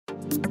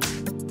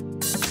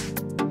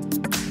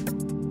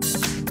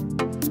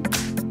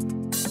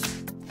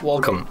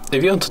Welcome.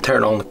 If you want to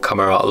turn on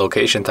camera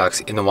location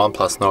tags in the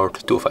OnePlus Nord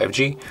 2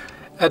 5G,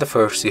 at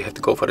first you have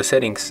to go for the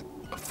settings,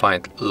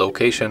 find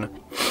location,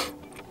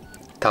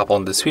 tap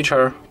on the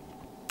switcher,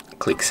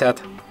 click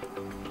set,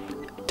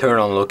 turn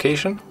on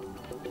location,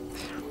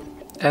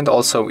 and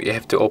also you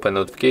have to open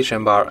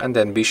notification bar and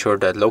then be sure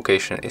that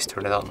location is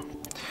turned on.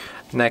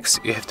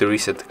 Next you have to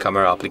reset the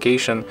camera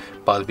application,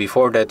 but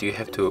before that you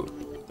have to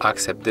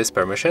accept these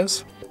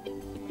permissions.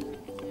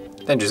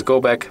 Then just go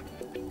back,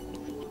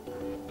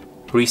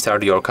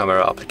 restart your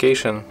camera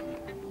application,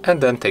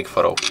 and then take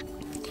photo.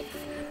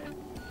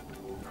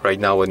 Right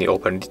now when you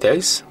open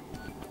details,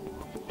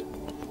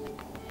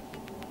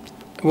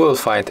 we will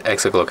find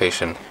exact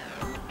location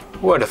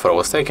where the photo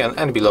was taken,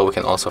 and below we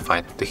can also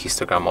find the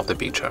histogram of the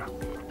picture.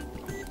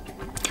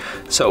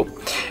 So,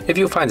 if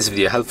you find this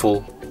video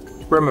helpful,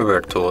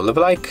 remember to leave a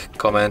like,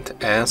 comment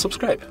and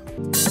subscribe.